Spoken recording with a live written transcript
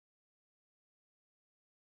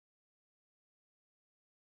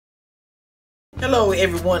Hello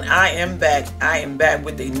everyone, I am back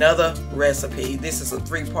with another recipe. This is a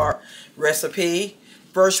 3-part recipe.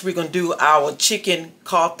 First we're going to do our chicken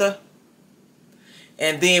kofta,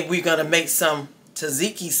 and then we're going to make some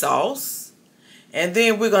tzatziki sauce, and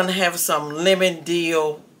then we're going to have some lemon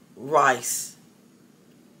dill rice.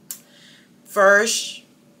 First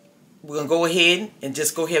we're going to go ahead and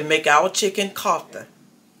just go ahead and make our chicken kofta.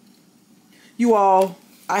 You all,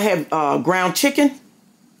 I have ground chicken.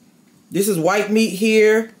 This is white meat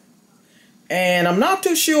here, and I'm not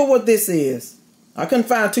too sure what this is. I couldn't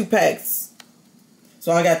find 2 packs,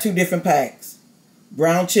 so I got 2 different packs.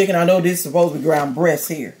 Ground chicken, I know this is supposed to be ground breast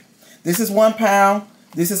here. This is 1 pound,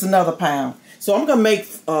 this is another pound. So I'm going to make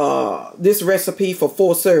this recipe for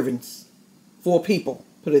 4 servings, 4 people,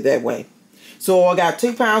 put it that way. So I got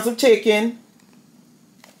 2 pounds of chicken.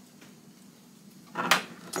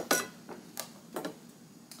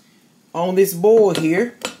 On this board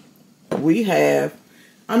here, we have,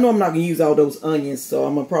 I know I'm not going to use all those onions, so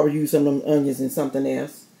I'm going to probably use some of them onions and something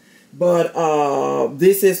else. But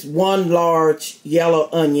this is 1 large yellow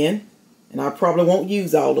onion, and I probably won't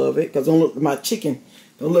use all of it because don't look my chicken.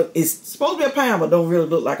 Don't look. It's supposed to be a pound, but don't really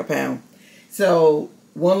look like a pound. So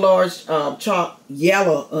 1 large chopped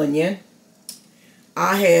yellow onion.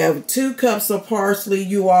 I have 2 cups of parsley,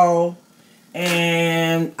 you all,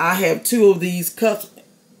 and I have 2 of these cups,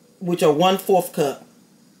 which are 1/4 cup.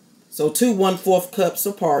 So 2 1/4 cups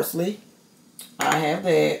of parsley. I have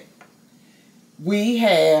that. We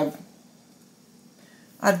have,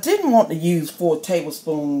 I didn't want to use 4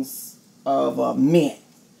 tablespoons of mint.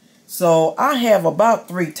 So I have about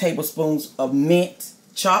 3 tablespoons of mint,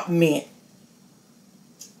 chopped mint.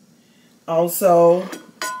 Also,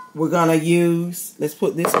 we're going to use, let's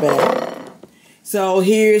put this back. So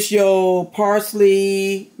here's your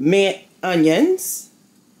parsley, mint, onions.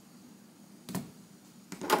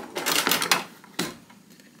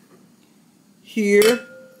 Here,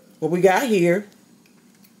 what we got here,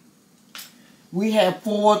 we have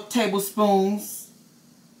 4 tablespoons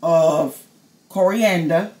of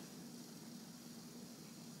coriander.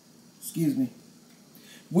 Excuse me.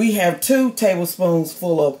 We have 2 tablespoons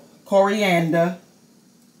full of coriander.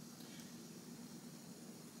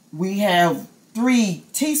 We have 3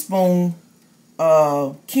 teaspoons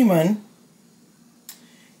of cumin.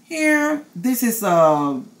 Here, this is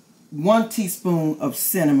 1 teaspoon of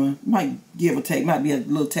cinnamon. Might give or take, might be a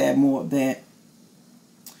little tad more of that.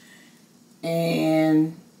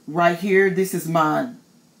 And right here, this is my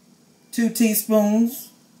 2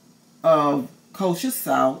 teaspoons of kosher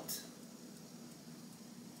salt.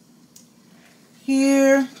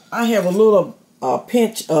 Here, I have a little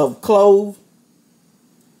pinch of clove,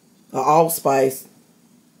 allspice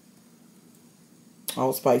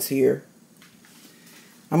here.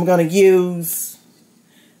 I'm going to use,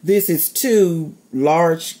 this is 2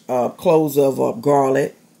 large cloves of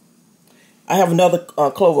garlic. I have another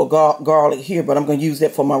clove of garlic here, but I'm going to use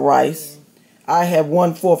that for my rice. I have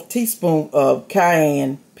 1/4 teaspoon of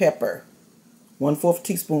cayenne pepper. 1/4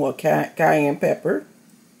 teaspoon of cayenne pepper.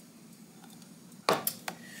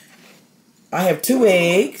 I have 2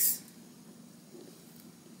 eggs.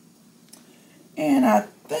 And I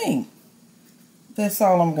think that's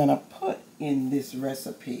all I'm going to put in this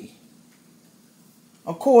recipe.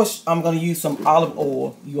 Of course, I'm going to use some olive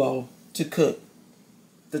oil, you all, to cook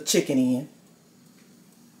the chicken in.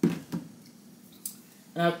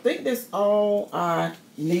 And I think that's all I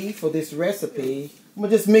need for this recipe. I'm going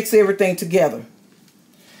to just mix everything together.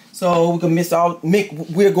 So we're going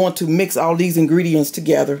to mix all these ingredients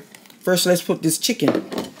together. First, let's put this chicken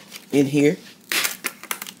in here.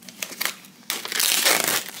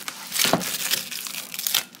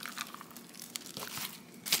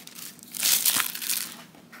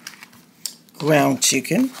 Ground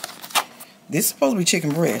chicken. This is supposed to be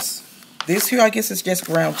chicken breast. This here, I guess, is just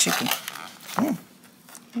ground chicken.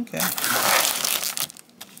 Okay.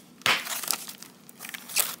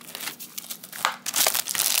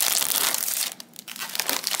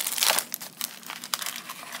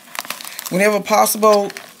 Whenever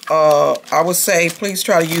possible, I would say please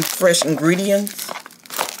try to use fresh ingredients.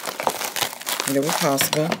 Whenever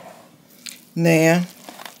possible. Now,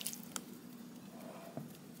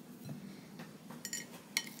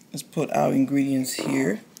 let's put our ingredients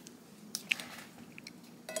here.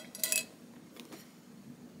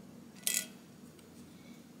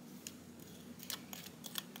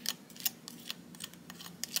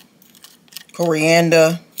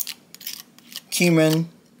 Coriander, cumin.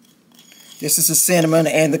 This is the cinnamon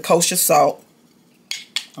and the kosher salt.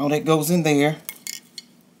 All that goes in there.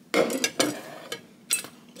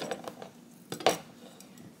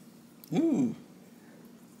 Ooh.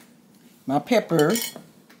 my peppers.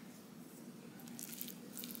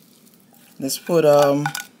 Let's put the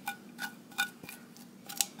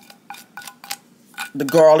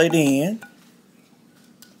garlic in.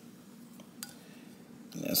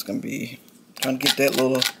 That's gonna be trying to get that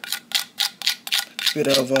little bit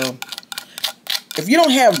of if you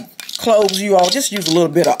don't have cloves, you all just use a little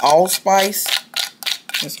bit of allspice.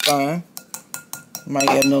 That's fine. Might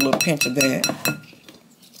add another little pinch of that.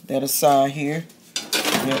 That aside here.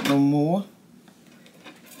 Add no more.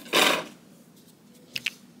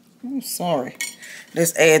 I'm sorry.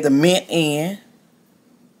 Let's add the mint in.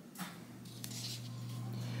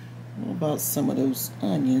 What about some of those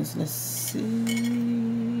onions? Let's see.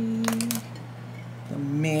 The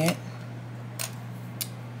mint.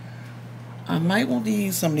 I might want to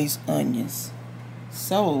use some of these onions.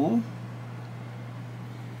 So,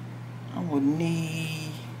 I would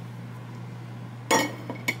need a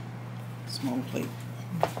small plate.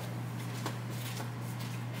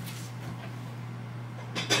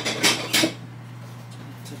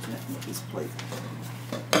 This plate.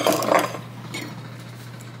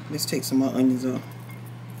 Let's take some of my onions off.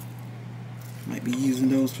 Might be using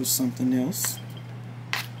those for something else.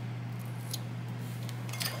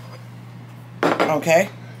 Okay.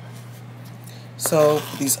 So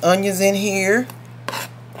these onions in here.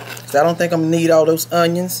 So I don't think I'm gonna need all those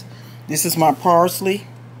onions. This is my parsley.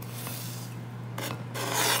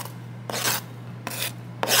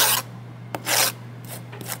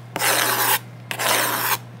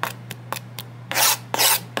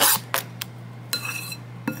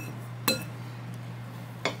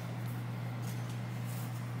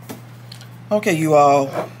 Okay, you all.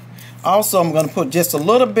 Also, I'm going to put just a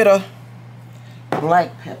little bit of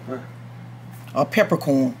black pepper. Or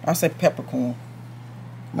peppercorn. I say peppercorn.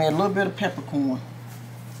 Add a little bit of peppercorn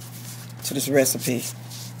to this recipe.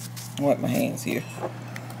 I'll wipe my hands here.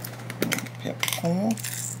 Peppercorn.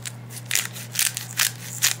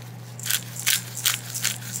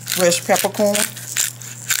 Fresh peppercorn.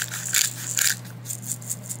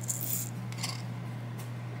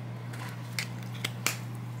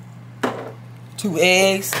 Two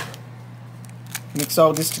eggs. Mix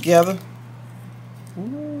all this together.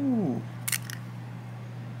 Ooh.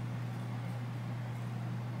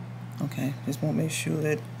 Okay, just want to make sure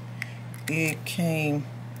that it came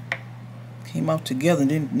out together and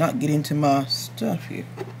did not get into my stuff here.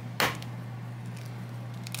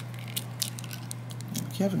 Be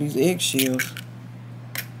careful these eggshells.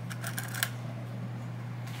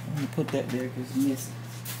 I'm gonna put that there because it's missing.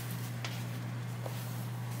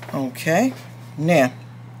 Okay. Now,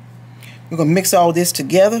 we're going to mix all this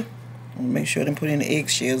together. I'm going to make sure I didn't put any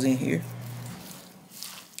eggshells in here.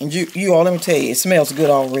 And you all, let me tell you, it smells good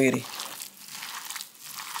already.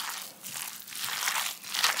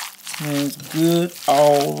 Smells good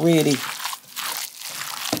already.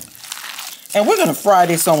 And we're going to fry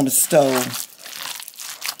this on the stove.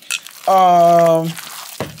 I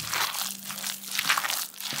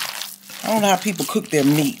don't know how people cook their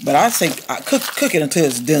meat, but I say I cook it until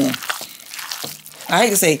it's done. I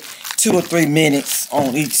hate to say 2 or 3 minutes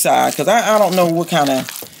on each side because I don't know what kind of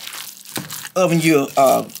oven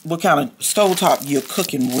what kind of stovetop you're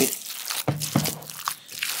cooking with.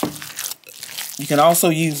 You can also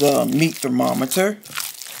use a meat thermometer.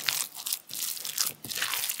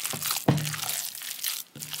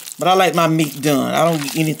 But I like my meat done. I don't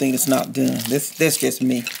eat anything that's not done. That's just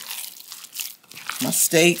me. My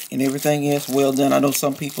steak and everything else well done. I know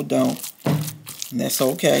some people don't. And that's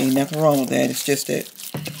okay. Nothing wrong with that. It's just that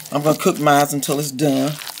I'm going to cook mine until it's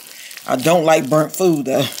done. I don't like burnt food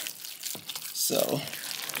though. So,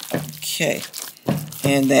 okay.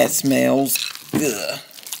 And that smells good.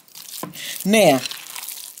 Now,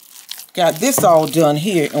 got this all done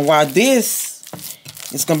here. And while this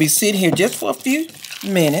is going to be sitting here just for a few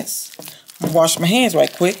minutes, I'm going to wash my hands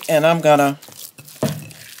right quick. And I'm going to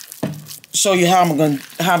show you how I'm going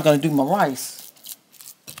to do my rice.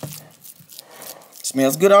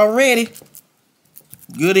 Smells good already.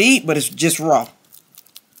 Good to eat, but it's just raw.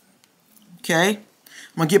 Okay. I'm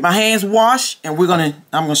going to get my hands washed and I'm going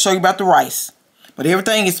to show you about the rice. But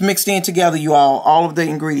everything is mixed in together, you all of the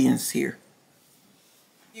ingredients here.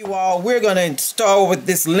 You all, we're going to start with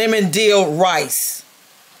this lemon dill rice.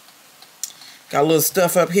 Got a little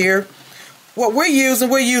stuff up here. What we're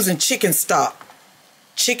using chicken stock.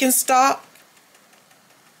 Chicken stock.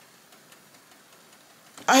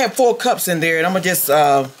 I have 4 cups in there, and I'm going to just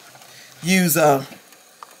use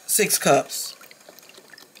 6 cups.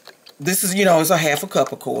 This is, it's a half a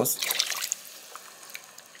cup, of course.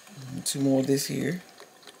 2 more of this here.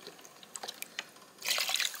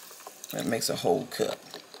 That makes a whole cup.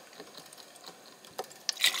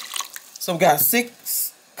 So we got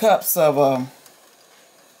 6 cups of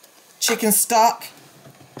chicken stock.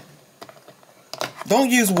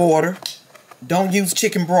 Don't use water. Don't use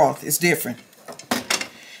chicken broth. It's different.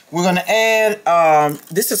 We're going to add,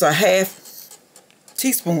 this is a half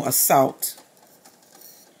teaspoon of salt.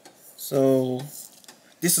 So,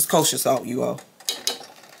 this is kosher salt, you all.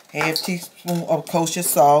 Half teaspoon of kosher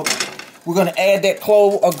salt. We're going to add that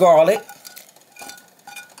clove of garlic.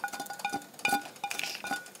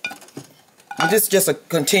 And this is just a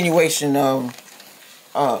continuation of,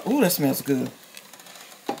 ooh, that smells good.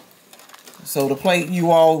 So the plate,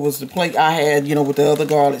 you all, was the plate I had, you know, with the other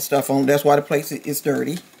garlic stuff on. That's why the plate is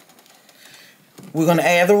dirty. We're going to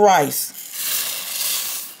add the rice.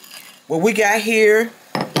 What we got here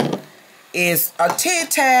is a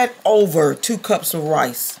tad over 2 cups of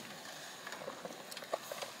rice.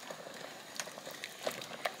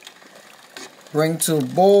 Bring to a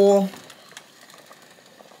boil.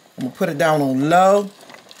 I'm going to put it down on low.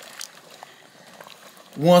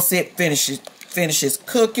 Once it finishes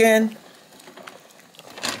cooking,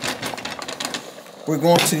 we're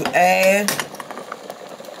going to add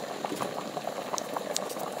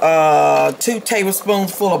 2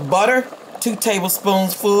 tablespoons full of butter, 2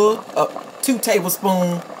 tablespoons full, 2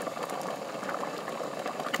 tablespoons.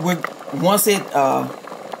 Once it,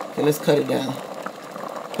 okay, let's cut it down.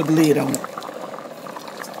 Put the lid on it.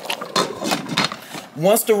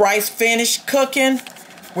 Once the rice finished cooking,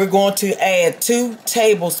 we're going to add 2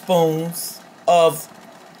 tablespoons of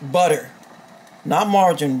butter, not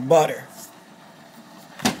margarine, butter.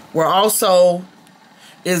 We're also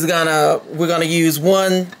we're gonna use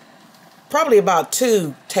probably about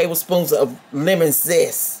 2 tablespoons of lemon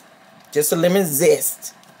zest, just a lemon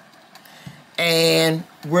zest, and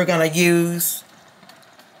we're gonna use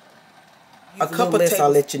a couple of tablespoons. I'll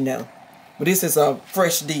let you know, but this is a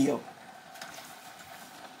fresh dill.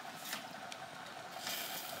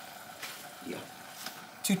 Yeah,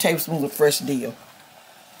 2 tablespoons of fresh dill.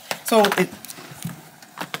 So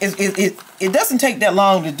it doesn't take that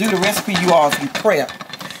long to do the recipe, you all, if you prep.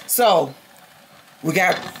 So we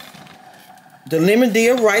got the lemon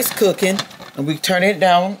dill rice cooking, and we turn it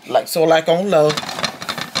down like on low.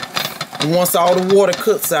 And once all the water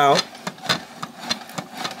cooks out,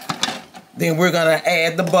 then we're gonna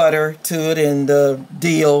add the butter to it and the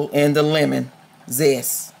dill and the lemon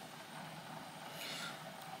zest.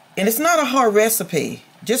 And it's not a hard recipe.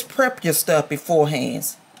 Just prep your stuff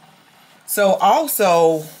beforehand. So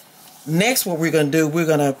also, next what we're going to do, we're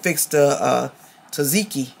going to fix the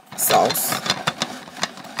tzatziki sauce.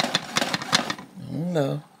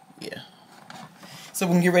 No, yeah. So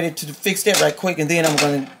we can get ready to fix that right quick, and then I'm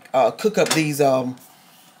going to cook up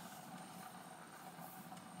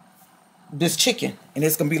this chicken, and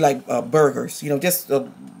it's going to be like burgers, you know, just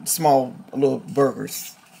small little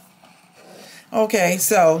burgers. Okay,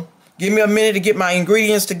 so give me a minute to get my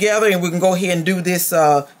ingredients together, and we can go ahead and do this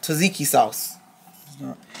tzatziki sauce.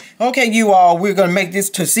 Okay, you all, we're going to make this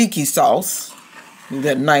tzatziki sauce. Move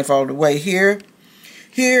that knife all the way here.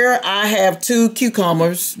 Here, I have 2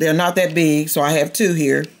 cucumbers. They're not that big, so I have 2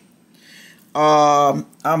 here.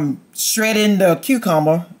 I'm shredding the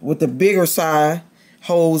cucumber with the bigger side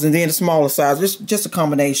holes and then the smaller size. Just a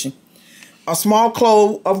combination. A small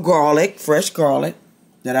clove of garlic, fresh garlic,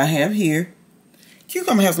 that I have here.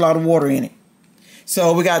 Cucumber has a lot of water in it.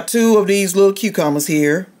 So we got 2 of these little cucumbers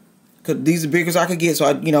here. Cause these are big as I could get. So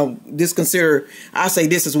I say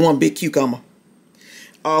this is 1 big cucumber.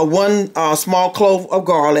 1 small clove of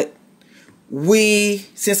garlic.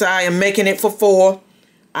 Since I am making it for 4,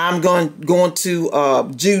 I'm going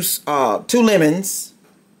to juice 2 lemons.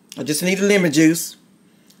 I just need a lemon juice.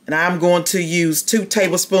 And I'm going to use 2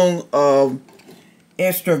 tablespoons of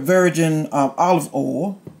extra virgin olive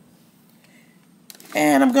oil.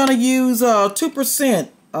 And I'm going to use 2%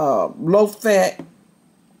 milk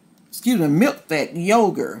fat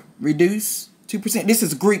yogurt. Reduce 2%. This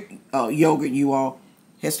is Greek yogurt, you all.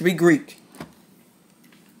 Has to be Greek.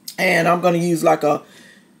 And I'm going to use like a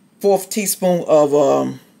 1/4 teaspoon of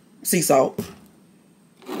sea salt.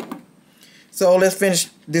 So let's finish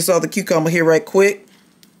this other cucumber here right quick.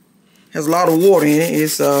 Has a lot of water in it.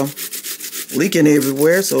 It's leaking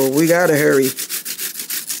everywhere, so we got to hurry.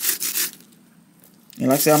 And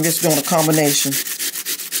like I said, I'm just doing a combination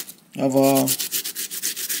of,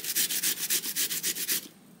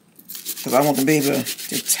 because I want to be able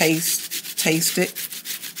to taste it.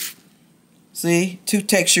 See, 2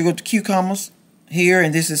 texture of the cucumbers here,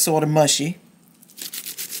 and this is sort of mushy.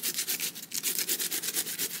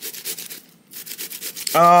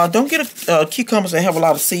 Don't get cucumbers that have a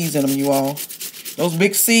lot of seeds in them, you all. Those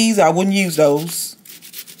big seeds, I wouldn't use those.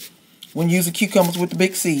 when using cucumbers with the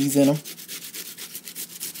big seeds in them.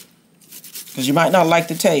 Because you might not like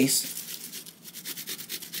the taste.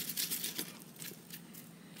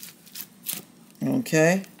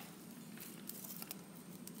 Okay.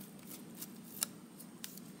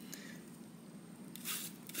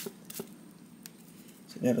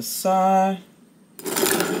 Set that aside.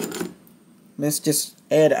 Let's just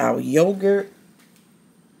add our yogurt.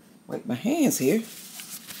 Wipe my hands here.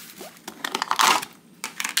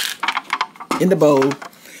 In the bowl.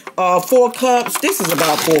 4 cups. This is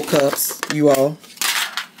about 4 cups, you all.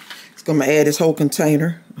 It's going to add this whole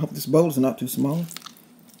container. I hope this bowl is not too small.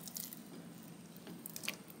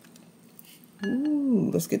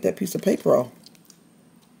 Ooh, let's get that piece of paper off.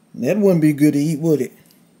 That wouldn't be good to eat, would it?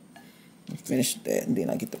 I'll finish that and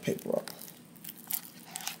then I get the paper off.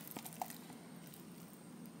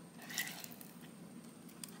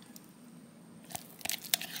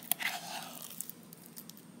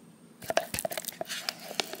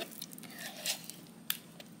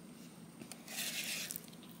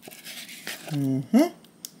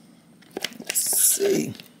 Let's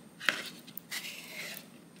see.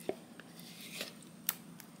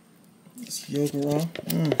 This yogurt off.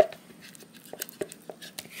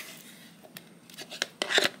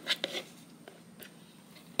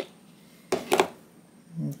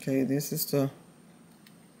 Okay, this is the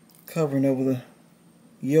covering over the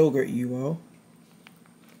yogurt, you all.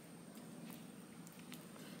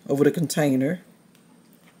 Over the container.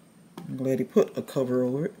 I'm glad he put a cover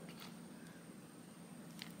over it.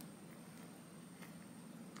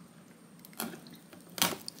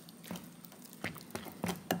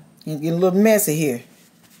 It's getting a little messy here.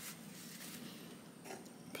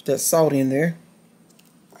 Put that salt in there.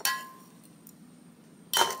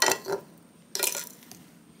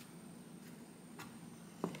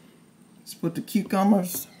 Let's put the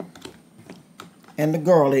cucumbers and the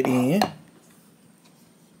garlic in.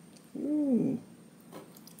 Ooh.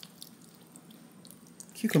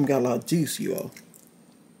 Cucumber got a lot of juice, you all.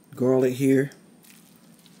 Garlic here.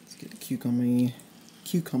 Let's get the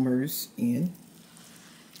cucumbers in.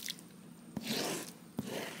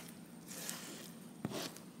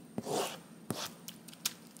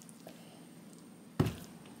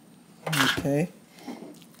 Okay.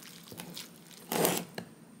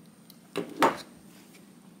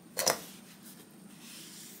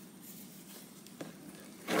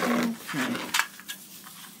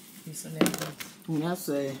 When I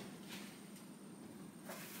say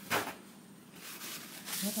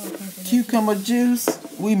cucumber juice,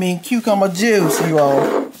 we mean cucumber juice, you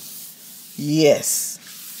all. Yes.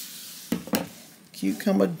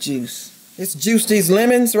 Cucumber juice. Let's juice these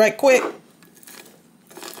lemons right quick.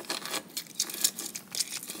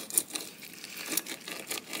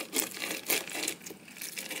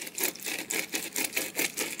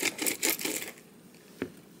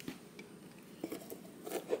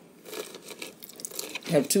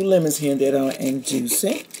 Have 2 lemons here that are ain't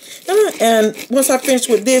juicy. And once I finish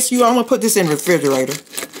with this, I'm going to put this in the refrigerator.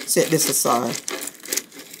 Set this aside.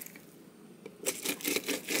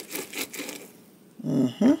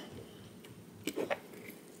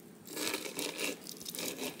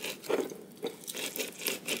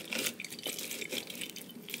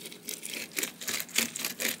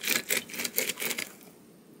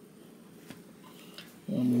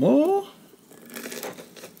 One more.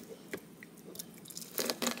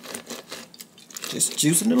 Just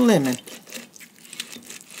juicing the lemon.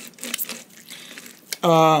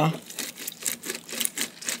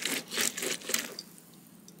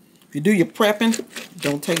 If you do your prepping,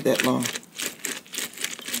 don't take that long.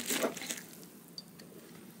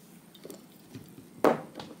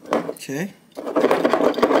 Okay.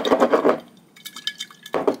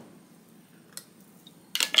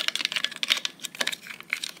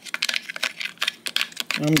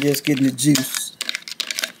 I'm just getting the juice.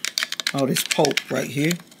 All this pulp right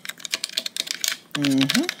here.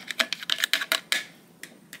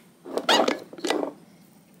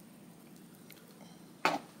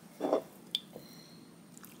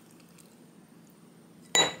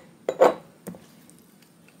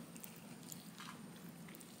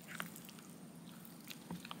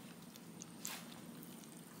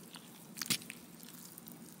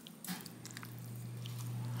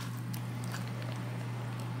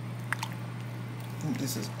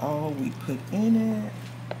 This is all we put in it.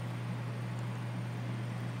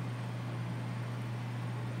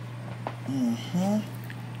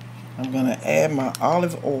 I'm gonna add my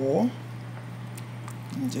olive oil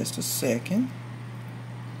in just a second.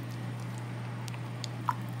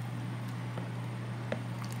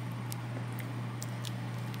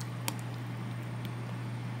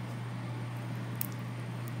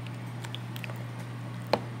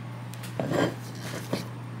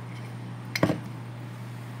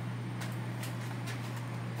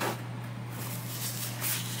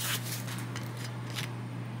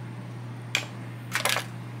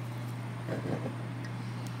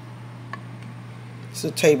 It's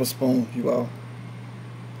a tablespoon, you all.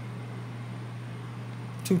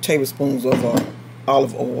 2 tablespoons of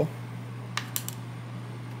olive oil.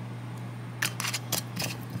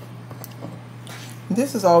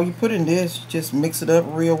 This is all you put in this. Just mix it up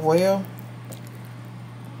real well.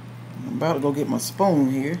 I'm about to go get my spoon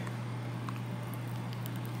here.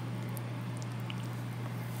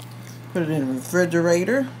 Put it in the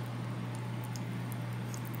refrigerator.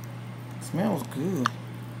 It smells good.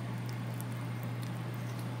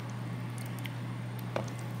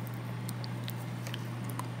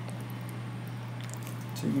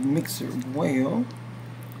 So you mix it well.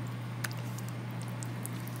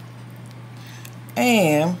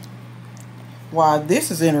 And while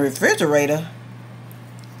this is in the refrigerator,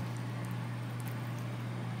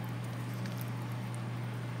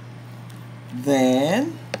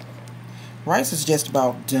 then rice is just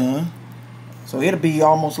about done. So it'll be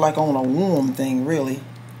almost like on a warm thing, really.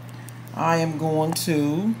 I am going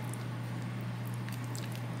to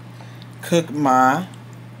cook my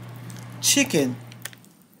chicken.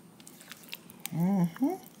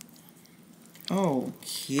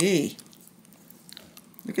 Okay.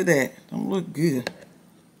 Look at that. Don't look good.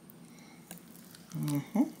 I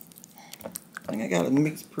think I got it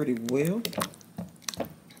mixed pretty well.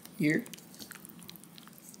 Here.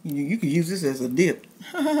 You could use this as a dip.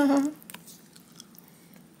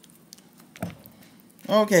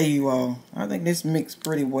 Okay, you all. I think this mixed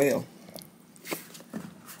pretty well.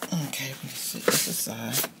 Okay, let's set this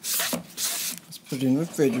aside. Let's put it in the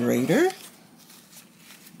refrigerator.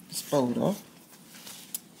 Dispose of.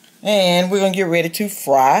 And we're going to get ready to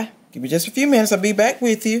fry. Give me just a few minutes. I'll be back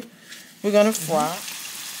with you. We're going to fry.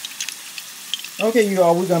 Okay, you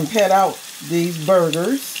all. We're going to pat out these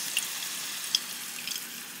burgers.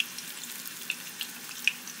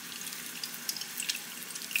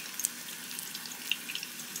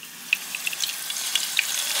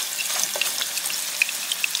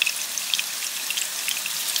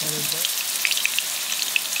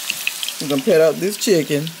 We're going to pat out this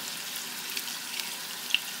chicken.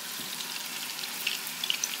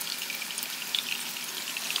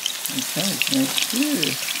 Okay, that's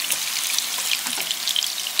good.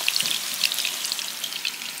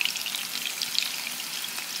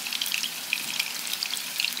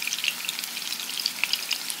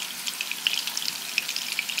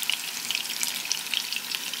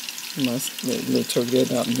 Nice little turkey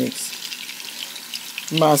that out mix.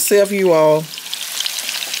 Myself, you all,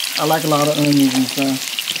 I like a lot of onions and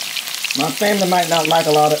stuff. My family might not like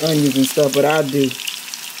a lot of onions and stuff, but I do.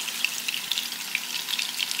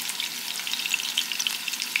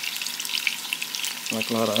 I like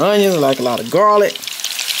a lot of onions, I like a lot of garlic. Okay,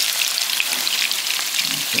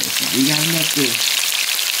 so we got enough there.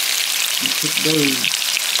 Put those.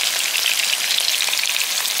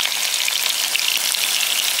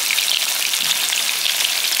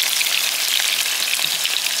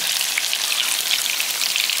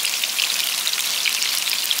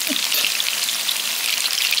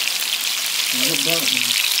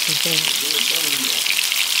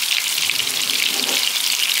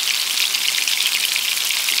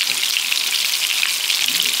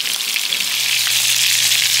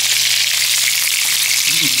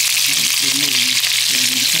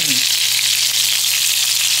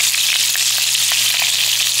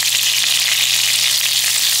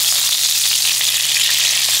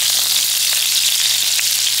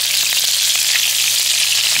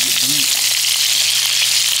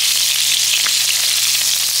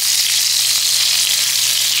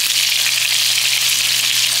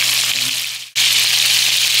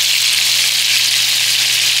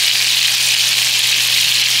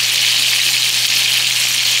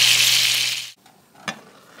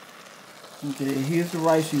 Okay, here's the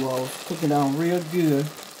rice, you all. It's cooking down real good.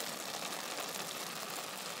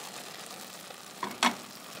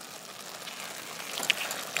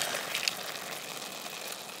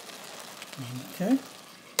 Okay.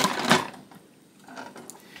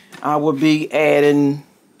 I will be adding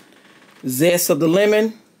zest of the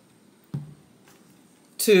lemon,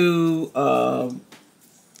 2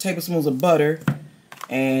 tablespoons of butter,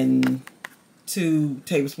 and 2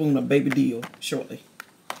 tablespoons of baby dill shortly.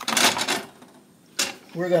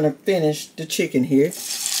 We're going to finish the chicken here. If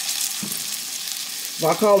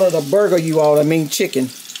I call it a burger, you all, I mean chicken.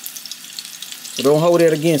 So don't hold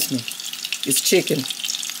it against me. It's chicken.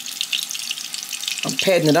 I'm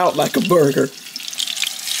patting it out like a burger.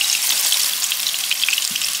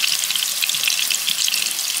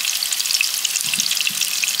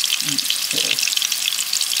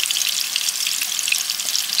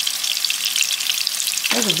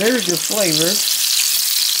 That's a very good flavor.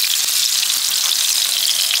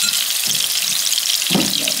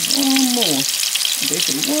 This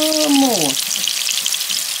is one more.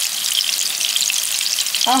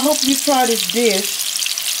 I hope you try this dish.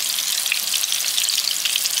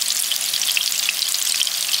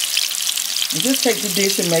 And just take the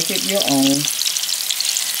dish and make it your own.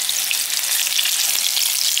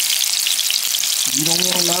 You don't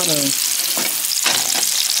want a lot of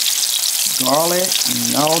garlic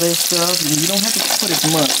and all that stuff. And you don't have to put as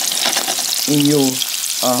much in your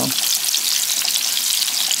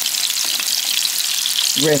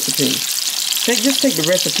recipe. Just take the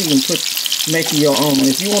recipe and make it your own.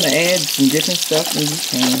 If you want to add some different stuff, then you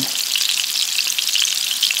can.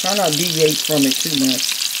 Try not to deviate from it too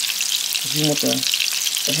much. If you want to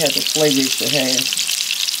have the flavor it should have.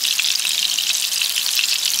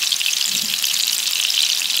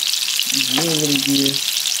 Really good.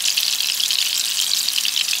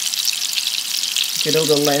 Okay, those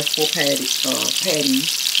are the last 4 patties.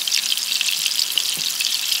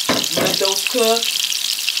 Let those cook.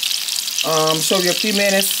 Show you a few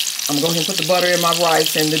minutes. I'm going to go ahead and put the butter in my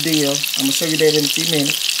rice and the dill. I'm going to show you that in a few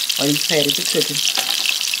minutes while these patties are cooking.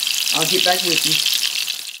 I'll get back with you.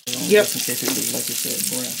 Yep.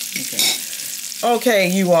 Okay,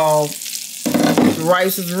 you all. The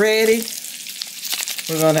rice is ready.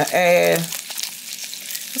 We're going to add, I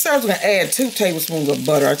said I was going to add 2 tablespoons of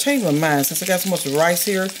butter. I changed my mind. Since I got so much rice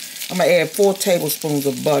here, I'm going to add 4 tablespoons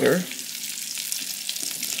of butter.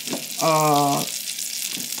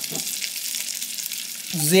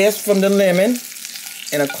 Zest from the lemon.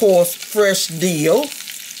 And of course, fresh dill.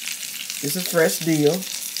 This is fresh dill.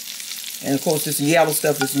 And of course, this yellow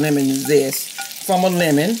stuff is lemon zest from a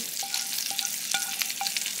lemon.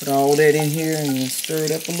 Put all that in here and stir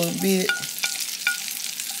it up a little bit.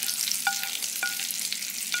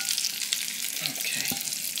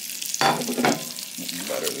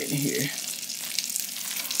 Butter in here.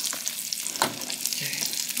 Okay.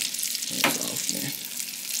 That's off now.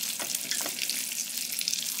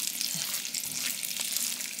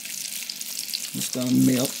 It's gonna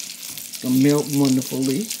melt. It's gonna melt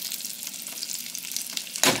wonderfully.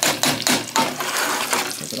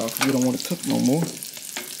 Take it off. You don't want to cook no more.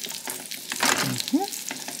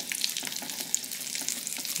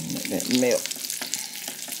 Let that melt.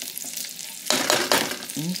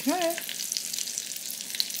 Okay.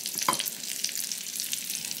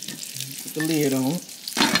 Put the lid on.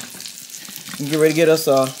 And get ready to get us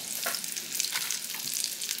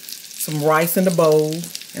some rice in the bowl.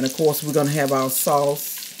 And of course we're going to have our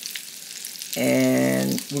sauce.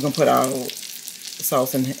 And we're going to put our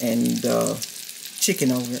sauce and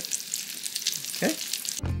chicken over it.